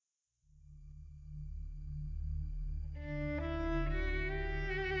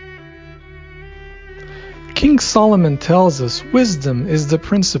King Solomon tells us wisdom is the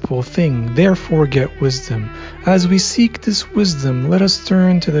principal thing, therefore get wisdom. As we seek this wisdom, let us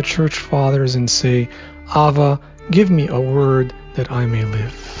turn to the Church Fathers and say, Ava, give me a word that I may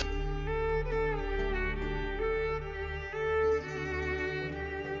live.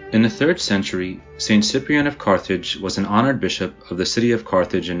 In the 3rd century, Saint Cyprian of Carthage was an honored bishop of the city of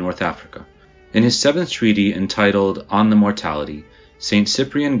Carthage in North Africa. In his 7th treatise entitled On the Mortality, Saint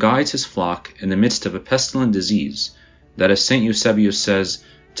Cyprian guides his flock in the midst of a pestilent disease that, as Saint Eusebius says,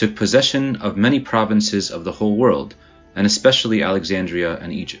 took possession of many provinces of the whole world, and especially Alexandria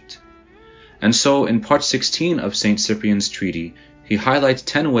and Egypt. And so, in part 16 of Saint Cyprian's treatise, he highlights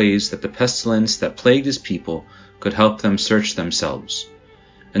 10 ways that the pestilence that plagued his people could help them search themselves.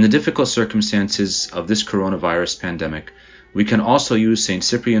 In the difficult circumstances of this coronavirus pandemic, we can also use Saint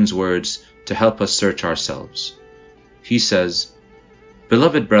Cyprian's words to help us search ourselves. He says,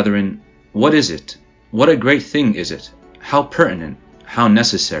 "Beloved brethren, what is it? What a great thing is it, how pertinent, how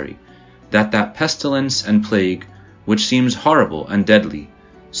necessary, that pestilence and plague, which seems horrible and deadly,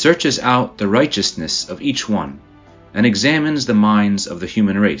 searches out the righteousness of each one, and examines the minds of the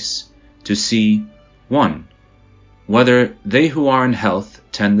human race, to see, 1. Whether they who are in health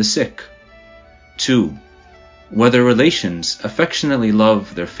tend the sick. 2. Whether relations affectionately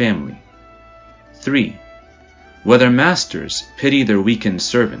love their family. 3. Whether masters pity their weakened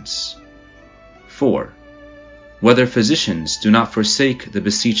servants. 4. Whether physicians do not forsake the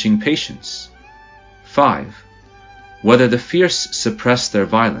beseeching patients. 5. Whether the fierce suppress their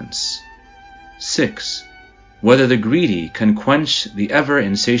violence. 6. Whether the greedy can quench the ever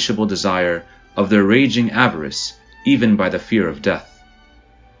insatiable desire of their raging avarice, even by the fear of death.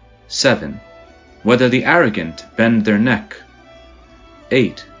 7. Whether the arrogant bend their neck.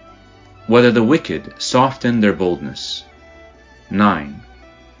 8. Whether the wicked soften their boldness. 9.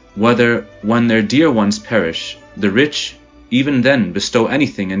 Whether, when their dear ones perish, the rich even then bestow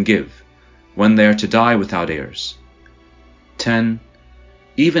anything and give, when they are to die without heirs. 10.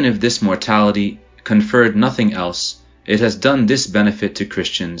 Even if this mortality conferred nothing else, it has done this benefit to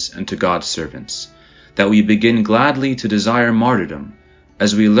Christians and to God's servants, that we begin gladly to desire martyrdom,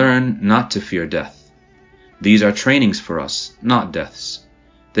 as we learn not to fear death. These are trainings for us, not deaths.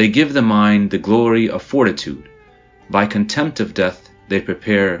 They give the mind the glory of fortitude. By contempt of death, they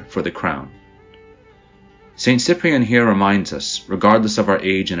prepare for the crown. Saint Cyprian here reminds us, regardless of our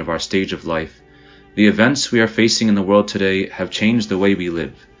age and of our stage of life, the events we are facing in the world today have changed the way we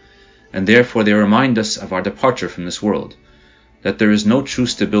live, and therefore they remind us of our departure from this world, that there is no true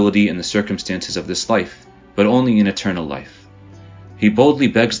stability in the circumstances of this life, but only in eternal life. He boldly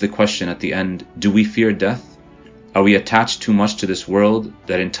begs the question at the end, do we fear death? Are we attached too much to this world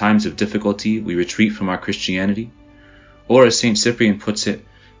that in times of difficulty we retreat from our Christianity? Or, as Saint Cyprian puts it,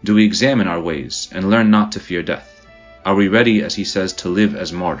 do we examine our ways and learn not to fear death? Are we ready, as he says, to live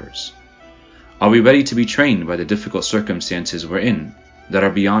as martyrs? Are we ready to be trained by the difficult circumstances we're in that are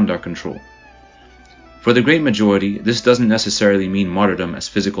beyond our control? For the great majority, this doesn't necessarily mean martyrdom as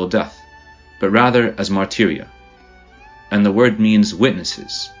physical death, but rather as martyria. And the word means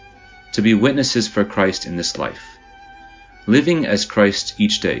witnesses, to be witnesses for Christ in this life. Living as Christ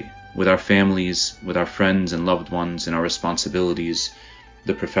each day, with our families, with our friends and loved ones, and our responsibilities,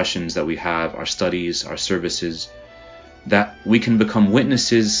 the professions that we have, our studies, our services, that we can become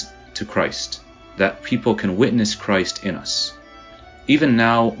witnesses to Christ, that people can witness Christ in us. Even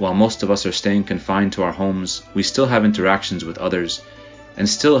now, while most of us are staying confined to our homes, we still have interactions with others, and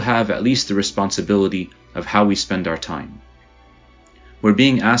still have at least the responsibility of how we spend our time. We're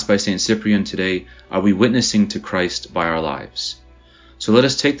being asked by Saint Cyprian today, are we witnessing to Christ by our lives? So let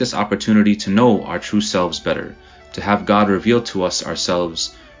us take this opportunity to know our true selves better, to have God reveal to us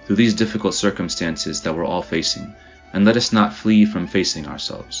ourselves through these difficult circumstances that we're all facing, and let us not flee from facing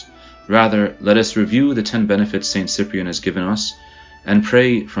ourselves. Rather, let us review the 10 benefits Saint Cyprian has given us, and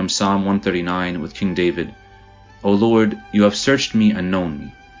pray from Psalm 139 with King David, O Lord, you have searched me and known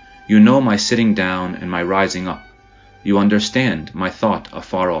me. You know my sitting down and my rising up. You understand my thought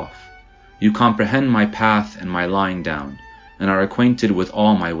afar off. You comprehend my path and my lying down, and are acquainted with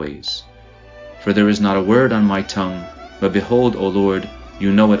all my ways. For there is not a word on my tongue, but behold, O Lord,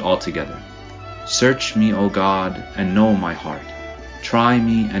 you know it altogether. Search me, O God, and know my heart. Try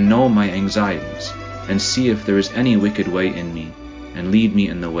me and know my anxieties, and see if there is any wicked way in me, and lead me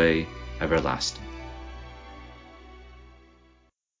in the way everlasting.